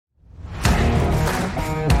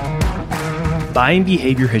Buying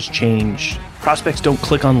behavior has changed. Prospects don't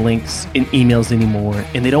click on links in emails anymore,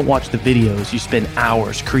 and they don't watch the videos you spend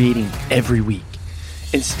hours creating every week.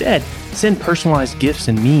 Instead, send personalized gifts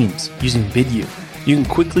and memes using Vidyou. You can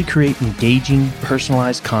quickly create engaging,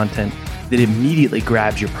 personalized content that immediately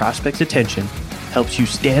grabs your prospect's attention, helps you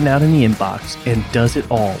stand out in the inbox, and does it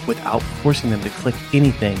all without forcing them to click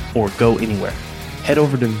anything or go anywhere. Head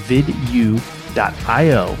over to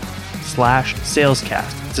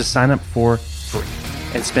vidyou.io/salescast to sign up for free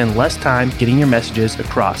and spend less time getting your messages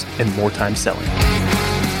across and more time selling.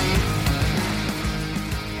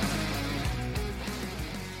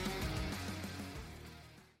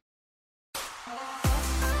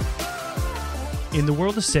 In the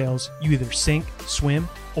world of sales, you either sink, swim,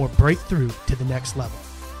 or break through to the next level.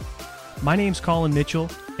 My name's Colin Mitchell,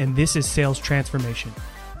 and this is Sales Transformation,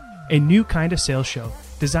 a new kind of sales show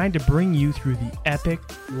designed to bring you through the epic,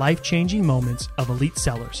 life-changing moments of elite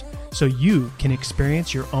sellers so you can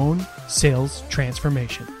experience your own sales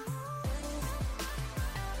transformation.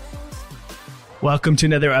 Welcome to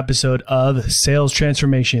another episode of Sales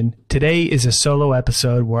Transformation. Today is a solo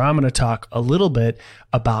episode where I'm going to talk a little bit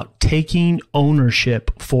about taking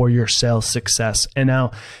ownership for your sales success. And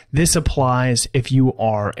now this applies if you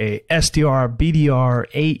are a SDR, BDR,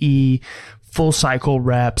 AE, full cycle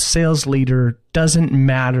rep, sales leader, doesn't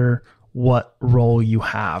matter what role you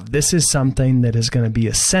have. This is something that is going to be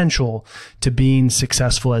essential to being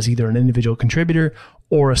successful as either an individual contributor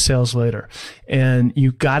or a sales leader. And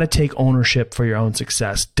you got to take ownership for your own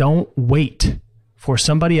success. Don't wait for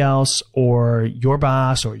somebody else or your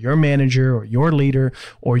boss or your manager or your leader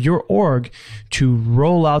or your org to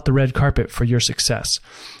roll out the red carpet for your success.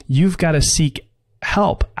 You've got to seek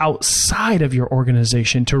help outside of your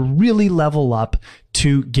organization to really level up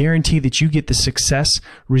to guarantee that you get the success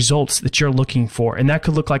results that you're looking for. And that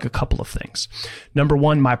could look like a couple of things. Number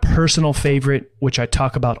one, my personal favorite, which I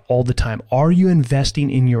talk about all the time. Are you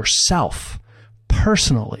investing in yourself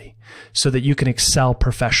personally so that you can excel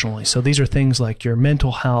professionally? So these are things like your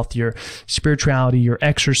mental health, your spirituality, your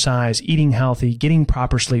exercise, eating healthy, getting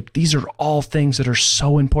proper sleep. These are all things that are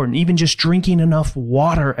so important. Even just drinking enough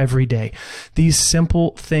water every day. These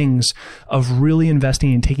simple things of really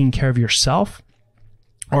investing in taking care of yourself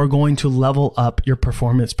are going to level up your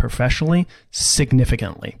performance professionally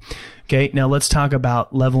significantly. Okay, now let's talk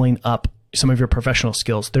about leveling up some of your professional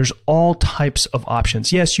skills. There's all types of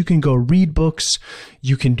options. Yes, you can go read books,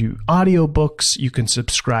 you can do audiobooks, you can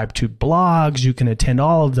subscribe to blogs, you can attend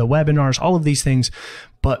all of the webinars, all of these things.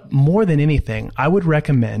 But more than anything, I would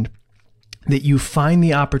recommend that you find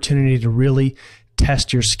the opportunity to really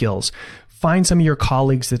test your skills. Find some of your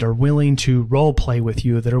colleagues that are willing to role play with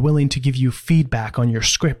you, that are willing to give you feedback on your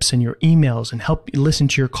scripts and your emails and help you listen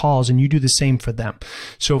to your calls, and you do the same for them.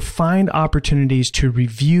 So find opportunities to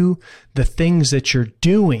review the things that you're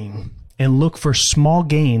doing and look for small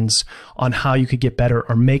gains on how you could get better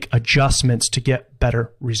or make adjustments to get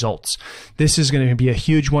better results. This is going to be a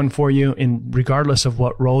huge one for you, and regardless of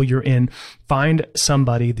what role you're in, find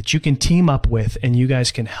somebody that you can team up with and you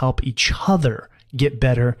guys can help each other get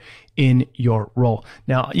better in your role.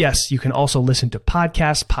 Now, yes, you can also listen to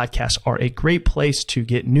podcasts. Podcasts are a great place to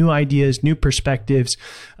get new ideas, new perspectives,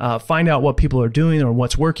 find out what people are doing or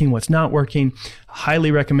what's working, what's not working.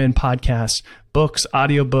 Highly recommend podcasts. Books,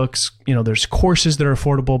 audiobooks, there's courses that are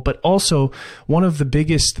affordable, but also one of the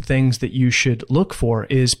biggest things that you should look for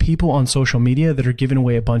is people on social media that are giving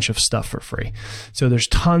away a bunch of stuff for free. So there's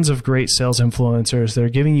tons of great sales influencers that are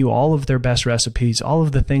giving you all of their best recipes, all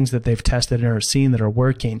of the things that they've tested and are seeing that are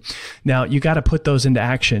working. Now, you got to put those into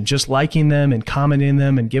action. Just liking them and commenting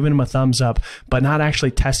them and giving them a thumbs up, but not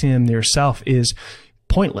actually testing them yourself is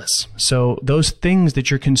pointless. So those things that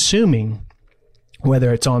you're consuming,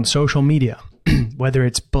 whether it's on social media, whether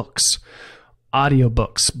it's books,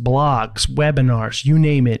 audiobooks, blogs, webinars, you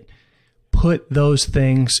name it, put those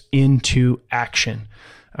things into action.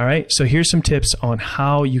 All right. So here's some tips on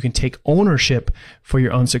how you can take ownership for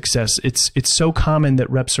your own success. It's so common that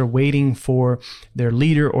reps are waiting for their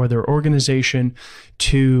leader or their organization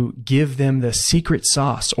to give them the secret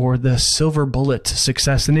sauce or the silver bullet to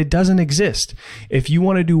success, and it doesn't exist. If you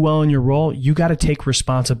want to do well in your role, you got to take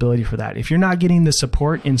responsibility for that. If you're not getting the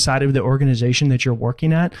support inside of the organization that you're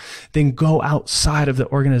working at, then go outside of the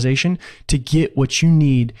organization to get what you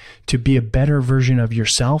need to be a better version of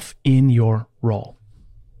yourself in your role.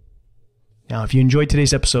 Now, if you enjoyed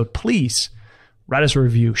today's episode, please write us a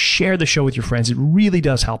review, share the show with your friends. It really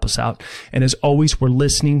does help us out. And as always, we're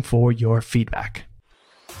listening for your feedback.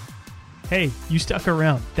 Hey, you stuck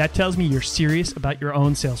around. That tells me you're serious about your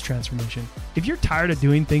own sales transformation. If you're tired of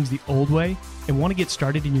doing things the old way and want to get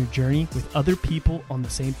started in your journey with other people on the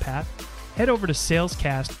same path, head over to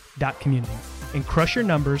salescast.community and crush your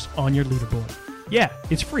numbers on your leaderboard. Yeah,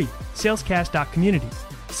 it's free, salescast.community.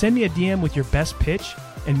 Send me a DM with your best pitch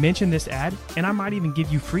and mention this ad, and I might even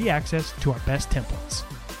give you free access to our best templates.